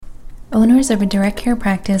Owners of a direct care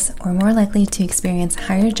practice are more likely to experience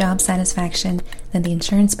higher job satisfaction than the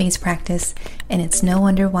insurance-based practice, and it's no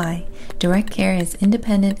wonder why. Direct care is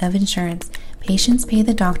independent of insurance. Patients pay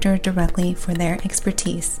the doctor directly for their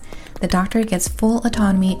expertise. The doctor gets full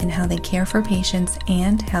autonomy in how they care for patients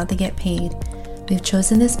and how they get paid. We've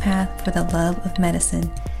chosen this path for the love of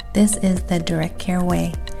medicine. This is the direct care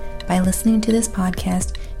way. By listening to this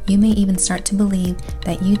podcast, you may even start to believe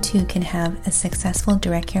that you too can have a successful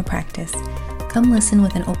direct care practice. Come listen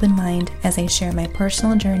with an open mind as I share my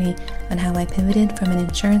personal journey on how I pivoted from an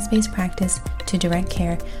insurance-based practice to direct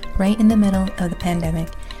care right in the middle of the pandemic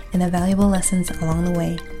and the valuable lessons along the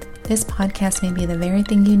way. This podcast may be the very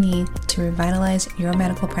thing you need to revitalize your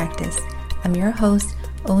medical practice. I'm your host,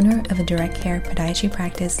 owner of a direct care podiatry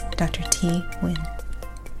practice, Dr. T. Nguyen.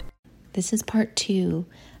 This is part 2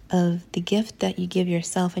 of the gift that you give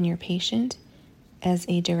yourself and your patient as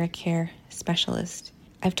a direct care specialist.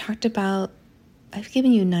 I've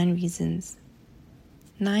given you 9 reasons,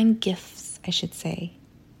 9 gifts, I should say,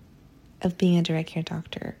 of being a direct care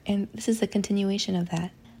doctor. And this is a continuation of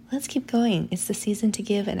that. Let's keep going. It's the season to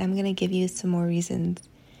give, and I'm going to give you some more reasons,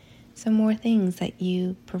 some more things that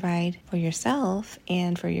you provide for yourself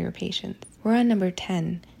and for your patients. We're on number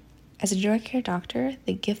 10. As a direct care doctor,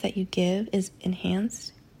 the gift that you give is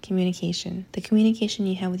enhanced communication. The communication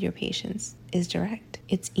you have with your patients is direct.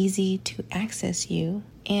 It's easy to access you.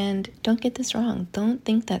 And don't get this wrong. Don't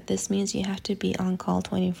think that this means you have to be on call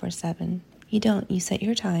 24/7. You don't. You set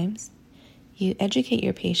your times. You educate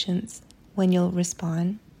your patients when you'll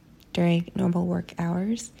respond during normal work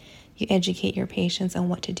hours. You educate your patients on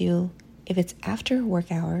what to do if it's after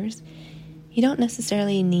work hours. You don't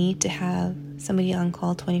necessarily need to have somebody on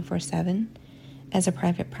call 24/7 as a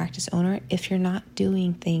private practice owner if you're not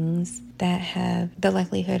doing things that have the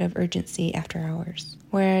likelihood of urgency after hours.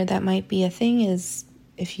 Where that might be a thing is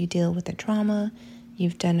if you deal with a trauma,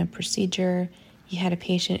 you've done a procedure, you had a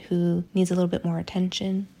patient who needs a little bit more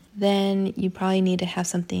attention, then you probably need to have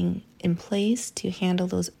something in place to handle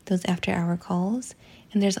those after-hour calls.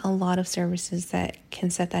 And there's a lot of services that can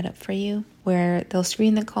set that up for you, where they'll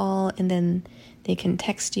screen the call and then they can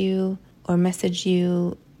text you or message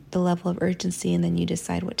you the level of urgency, and then you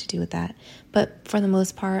decide what to do with that. But for the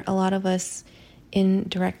most part, a lot of us in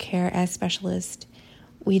direct care as specialists,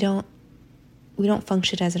 we don't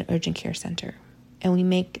function as an urgent care center, and we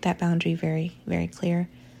make that boundary very, very clear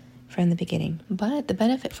from the beginning. But the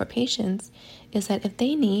benefit for patients is that if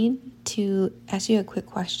they need to ask you a quick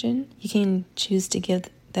question, you can choose to give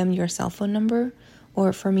them your cell phone number.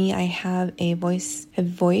 Or for me, I have a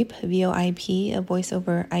VoIP, V-O-I-P, a voice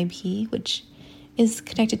over IP, which is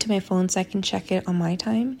connected to my phone, so I can check it on my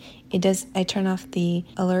time. I turn off the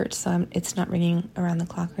alert, so it's not ringing around the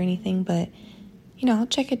clock or anything, but I'll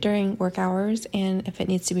check it during work hours, and if it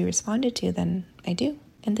needs to be responded to, then I do.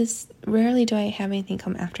 And rarely do I have anything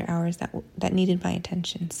come after hours that needed my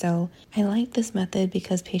attention. So I like this method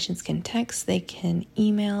because patients can text, they can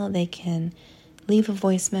email, they can leave a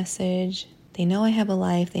voice message. They know I have a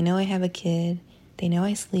life, they know I have a kid, they know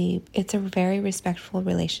I sleep. It's a very respectful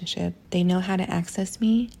relationship. They know how to access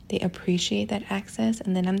me, they appreciate that access,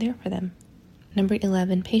 and then I'm there for them. Number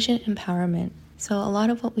 11, patient empowerment. So a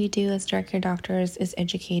lot of what we do as direct care doctors is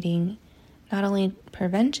educating not only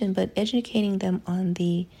prevention, but educating them on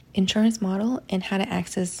the insurance model and how to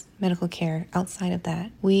access medical care outside of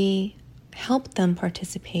that. We help them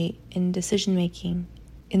participate in decision-making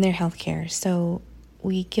in their healthcare. So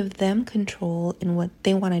we give them control in what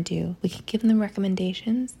they want to do. We can give them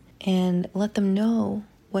recommendations and let them know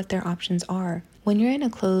what their options are. When you're in a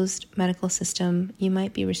closed medical system, you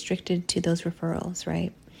might be restricted to those referrals,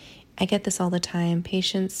 right? I get this all the time.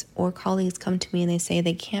 Patients or colleagues come to me and they say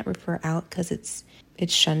they can't refer out because it's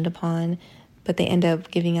shunned upon, but they end up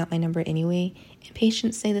giving out my number anyway. And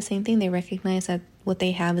patients say the same thing. They recognize that what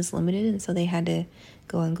they have is limited, and so they had to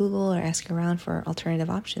go on Google or ask around for alternative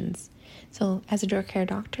options. So as a direct care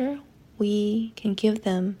doctor, we can give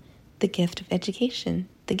them the gift of education,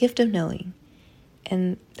 the gift of knowing.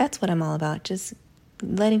 And that's what I'm all about, just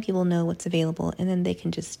letting people know what's available, and then they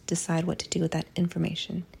can just decide what to do with that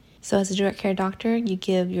information. So as a direct care doctor, you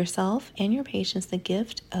give yourself and your patients the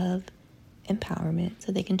gift of empowerment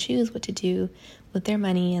so they can choose what to do with their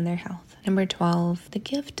money and their health. Number 12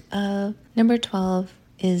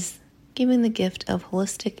 is giving the gift of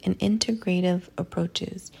holistic and integrative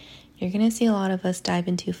approaches. You're going to see a lot of us dive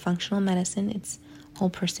into functional medicine. It's whole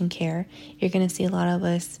person care. You're going to see a lot of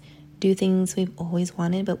us do things we've always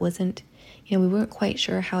wanted but we weren't quite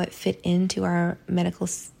sure how it fit into our medical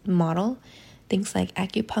model. Things like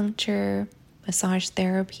acupuncture, massage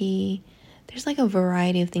therapy. there's like a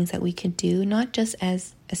variety of things that we could do, not just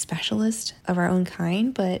as a specialist of our own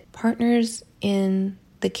kind, but partners in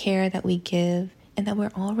the care that we give and that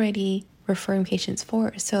we're already referring patients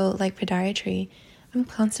for. So like podiatry, I'm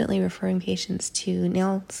constantly referring patients to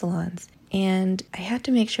nail salons, and I have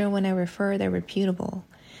to make sure when I refer they're reputable.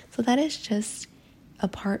 So that is just a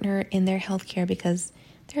partner in their healthcare, because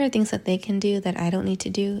there are things that they can do that I don't need to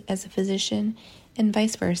do as a physician, and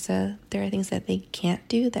vice versa. There are things that they can't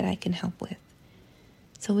do that I can help with.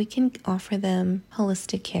 So we can offer them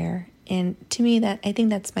holistic care. And to me, I think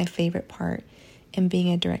that's my favorite part in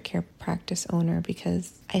being a direct care practice owner,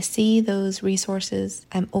 because I see those resources,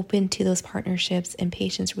 I'm open to those partnerships, and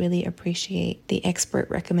patients really appreciate the expert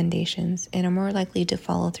recommendations and are more likely to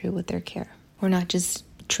follow through with their care. We're not just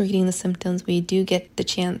treating the symptoms. We do get the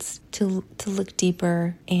chance to look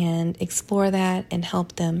deeper and explore that and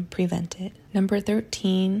help them prevent it. Number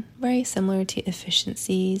 13, very similar to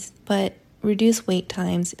efficiencies, but reduce wait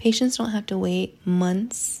times. Patients don't have to wait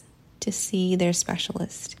months to see their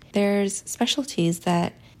specialist. There's specialties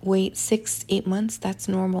that wait 6-8 months. That's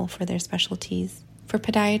normal for their specialties. For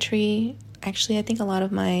podiatry, actually, I think a lot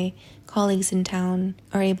of my colleagues in town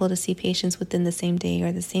are able to see patients within the same day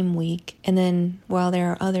or the same week. And then while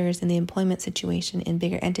there are others in the employment situation in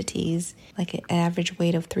bigger entities, like an average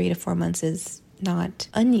wait of 3 to 4 months is not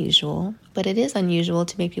unusual, but it is unusual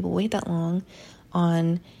to make people wait that long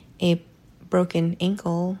on a broken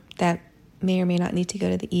ankle that may or may not need to go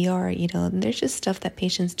to the ER. And there's just stuff that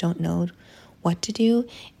patients don't know what to do.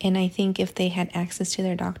 And I think if they had access to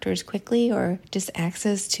their doctors quickly, or just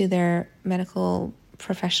access to their medical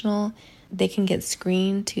professional, they can get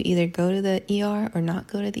screened to either go to the ER or not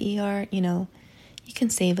go to the ER. You can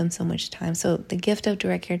save them so much time. So the gift of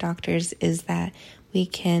direct care doctors is that we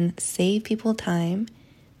can save people time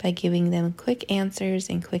by giving them quick answers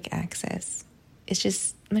and quick access. It's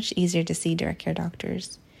just much easier to see direct care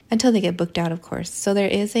doctors until they get booked out, of course. So there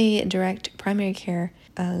is a direct primary care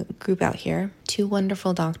group out here, 2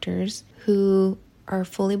 wonderful doctors who are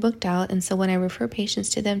fully booked out. And so when I refer patients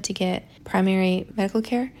to them to get primary medical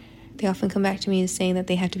care, they often come back to me saying that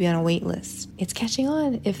they have to be on a wait list. It's catching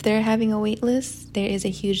on. If they're having a wait list, there is a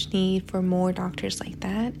huge need for more doctors like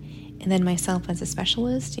that. And then myself as a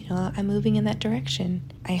specialist, I'm moving in that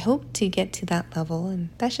direction. I hope to get to that level, and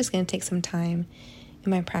that's just going to take some time in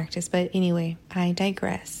my practice. But anyway, I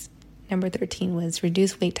digress. Number 13 was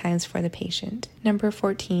reduce wait times for the patient. Number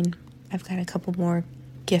 14, I've got a couple more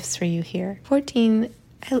gifts for you here. 14,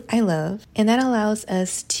 I love, and that allows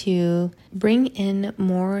us to bring in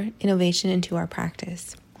more innovation into our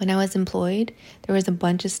practice. When I was employed, there was a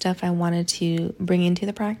bunch of stuff I wanted to bring into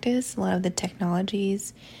the practice, a lot of the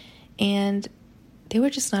technologies, and they were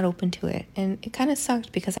just not open to it. And it kind of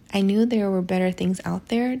sucked, because I knew there were better things out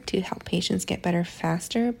there to help patients get better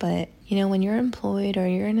faster. But, when you're employed or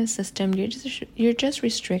you're in a system, you're just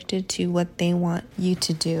restricted to what they want you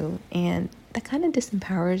to do. And that kind of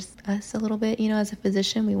disempowers us a little bit. As a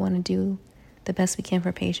physician, we want to do the best we can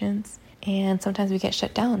for patients. And sometimes we get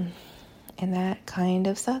shut down, and that kind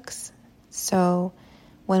of sucks. So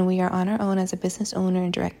when we are on our own as a business owner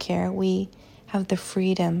in direct care, we have the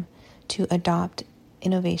freedom to adopt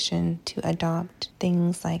innovation, to adopt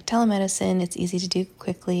things like telemedicine. It's easy to do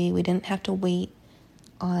quickly. We didn't have to wait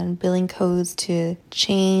on billing codes to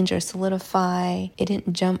change or solidify. It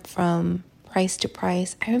didn't jump from price to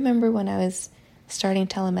price. I remember when I was starting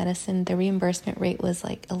telemedicine, the reimbursement rate was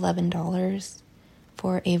like $11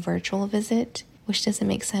 for a virtual visit, which doesn't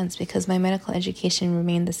make sense because my medical education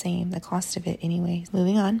remained the same, the cost of it anyway.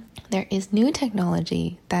 Moving on, there is new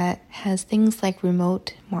technology that has things like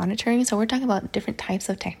remote monitoring. So we're talking about different types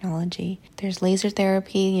of technology. There's laser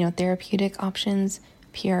therapy, therapeutic options,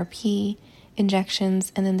 PRP,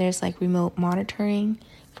 injections, and then there's like remote monitoring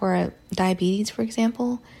for diabetes, for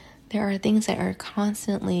example. There are things that are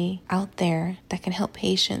constantly out there that can help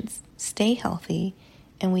patients stay healthy,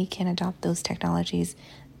 and we can adopt those technologies.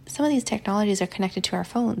 Some of these technologies are connected to our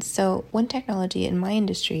phones. So one technology in my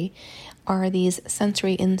industry are these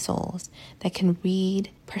sensory insoles that can read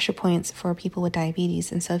pressure points for people with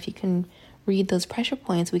diabetes. And so if you can read those pressure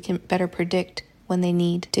points, we can better predict when they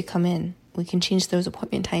need to come in. We can change those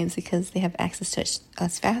appointment times because they have access to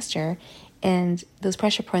us faster. And those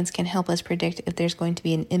pressure points can help us predict if there's going to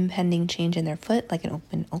be an impending change in their foot, like an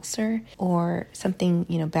open ulcer, or something,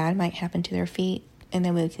 bad might happen to their feet. And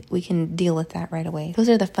then we can deal with that right away. Those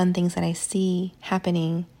are the fun things that I see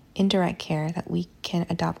happening in direct care that we can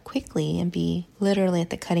adopt quickly and be literally at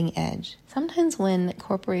the cutting edge. Sometimes when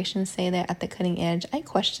corporations say they're at the cutting edge, I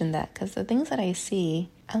question that, because the things that I see,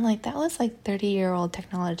 I'm like, that was like 30-year-old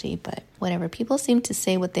technology, but whatever. People seem to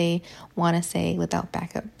say what they want to say without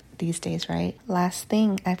backup these days, right? Last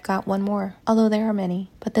thing, I've got one more, although there are many.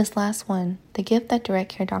 But this last one, the gift that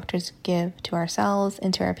direct care doctors give to ourselves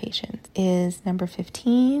and to our patients, is number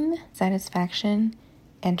 15, satisfaction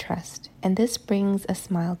and trust. And this brings a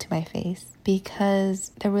smile to my face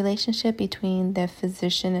because the relationship between the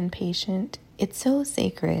physician and patient, it's so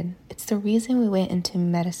sacred. It's the reason we went into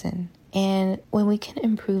medicine. And when we can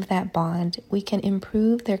improve that bond, we can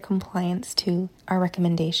improve their compliance to our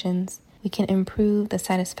recommendations. We can improve the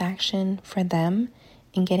satisfaction for them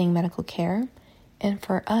in getting medical care and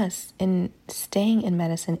for us in staying in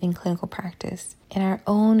medicine, in clinical practice, and our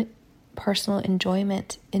own personal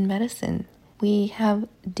enjoyment in medicine. We have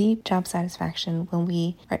deep job satisfaction when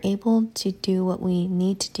we are able to do what we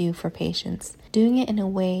need to do for patients, doing it in a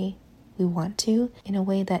way we want to, in a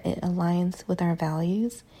way that it aligns with our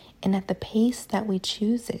values, and at the pace that we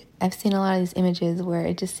choose it. I've seen a lot of these images where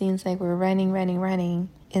it just seems like we're running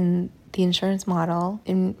in the insurance model,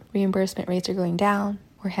 and reimbursement rates are going down.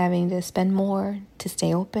 We're having to spend more to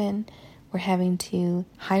stay open. We're having to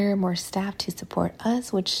hire more staff to support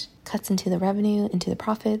us, which cuts into the revenue, into the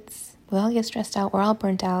profits. We all get stressed out. We're all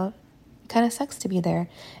burnt out. It kind of sucks to be there.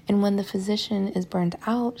 And when the physician is burnt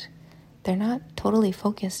out, they're not totally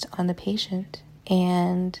focused on the patient,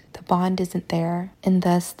 and the bond isn't there, and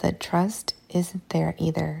thus the trust isn't there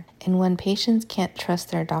either. And when patients can't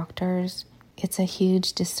trust their doctors, it's a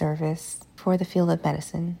huge disservice for the field of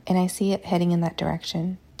medicine, and I see it heading in that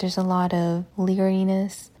direction. There's a lot of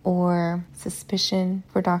leeriness or suspicion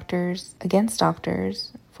for doctors, against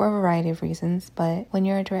doctors, for a variety of reasons, but when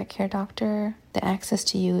you're a direct care doctor, the access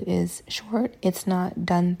to you is short. It's not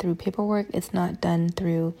done through paperwork. It's not done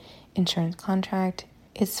through insurance contract.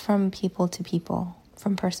 It's from people to people,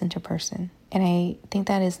 from person to person. And I think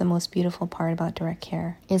that is the most beautiful part about direct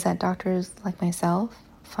care, is that doctors like myself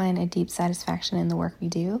find a deep satisfaction in the work we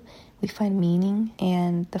do. We find meaning,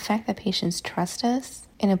 and the fact that patients trust us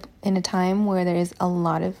in a time where there is a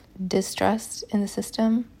lot of distrust in the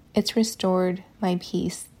system, it's restored my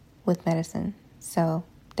peace with medicine. So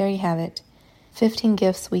there you have it. 15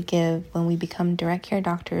 gifts we give when we become direct care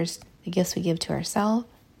doctors, the gifts we give to ourselves,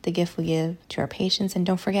 the gift we give to our patients, and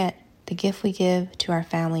don't forget, the gift we give to our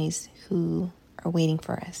families who are waiting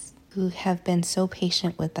for us, who have been so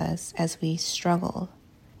patient with us as we struggle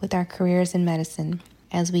with our careers in medicine,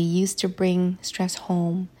 as we used to bring stress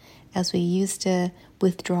home, as we used to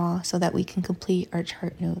withdraw so that we can complete our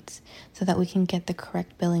chart notes, so that we can get the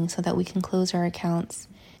correct billing, so that we can close our accounts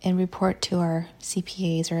and report to our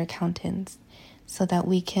CPAs or accountants, so that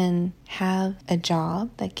we can have a job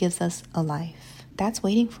that gives us a life. That's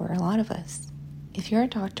waiting for a lot of us. If you're a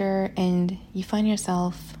doctor and you find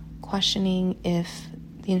yourself questioning if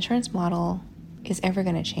the insurance model is ever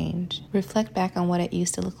going to change, reflect back on what it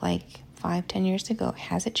used to look like 5-10 years ago.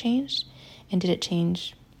 Has it changed? And did it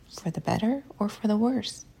change for the better or for the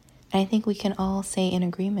worse? And I think we can all say in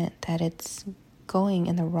agreement that it's going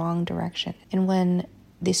in the wrong direction. And when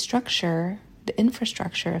the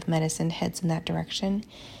infrastructure of medicine heads in that direction,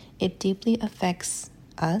 it deeply affects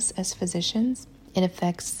us as physicians. It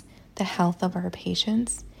affects the health of our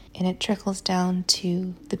patients, and it trickles down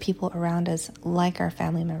to the people around us, like our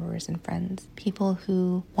family members and friends, people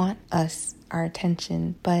who want our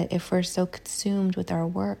attention. But if we're so consumed with our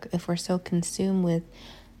work, if we're so consumed with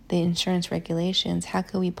the insurance regulations, how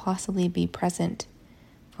could we possibly be present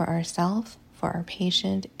for ourselves, for our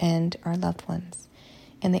patient, and our loved ones?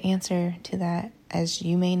 And the answer to that, as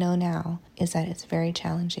you may know now, is that it's very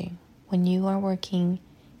challenging. When you are working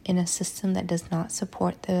in a system that does not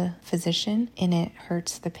support the physician and it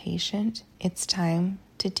hurts the patient, it's time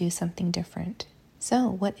to do something different. So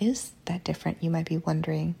what is that different, you might be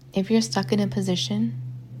wondering? If you're stuck in a position,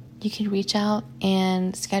 you can reach out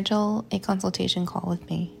and schedule a consultation call with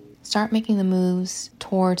me. Start making the moves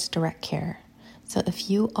towards direct care. So if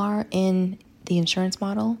you are in the insurance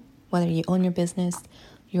model, whether you own your business,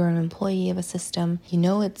 you're an employee of a system, you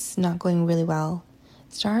know it's not going really well,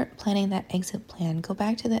 start planning that exit plan. Go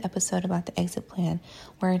back to the episode about the exit plan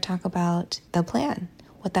where I talk about the plan,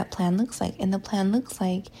 what that plan looks like. And the plan looks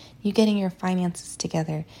like you getting your finances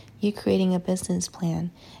together, you creating a business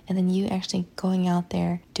plan, and then you actually going out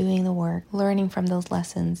there, doing the work, learning from those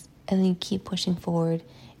lessons, and then you keep pushing forward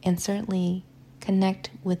and certainly connect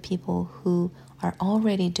with people who are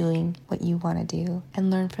already doing what you want to do and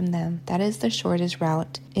learn from them. That is the shortest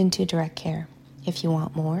route into direct care. If you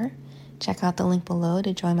want more, check out the link below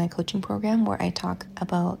to join my coaching program where I talk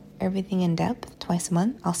about everything in depth twice a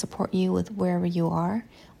month. I'll support you with wherever you are,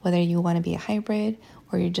 whether you want to be a hybrid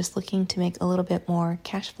or you're just looking to make a little bit more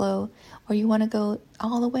cash flow, or you want to go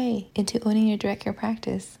all the way into owning your direct care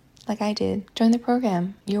practice. like I did. Join the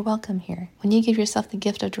program. You're welcome here. When you give yourself the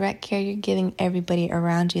gift of direct care, you're giving everybody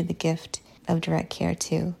around you the gift of direct care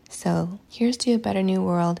too. So here's to a better new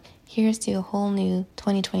world. Here's to a whole new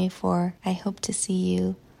 2024. I hope to see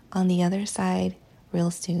you on the other side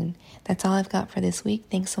real soon. That's all I've got for this week.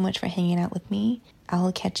 Thanks so much for hanging out with me.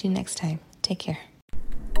 I'll catch you next time. Take care.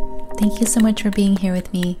 Thank you so much for being here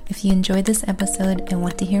with me. If you enjoyed this episode and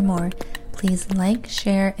want to hear more, please like,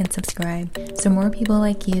 share, and subscribe so more people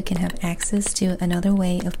like you can have access to another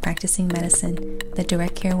way of practicing medicine, the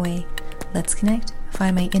direct care way. Let's connect.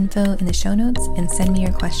 Find my info in the show notes and send me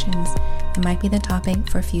your questions. It might be the topic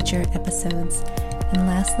for future episodes. And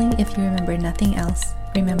lastly, if you remember nothing else,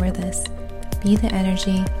 remember this: be the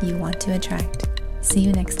energy you want to attract. See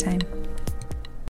you next time.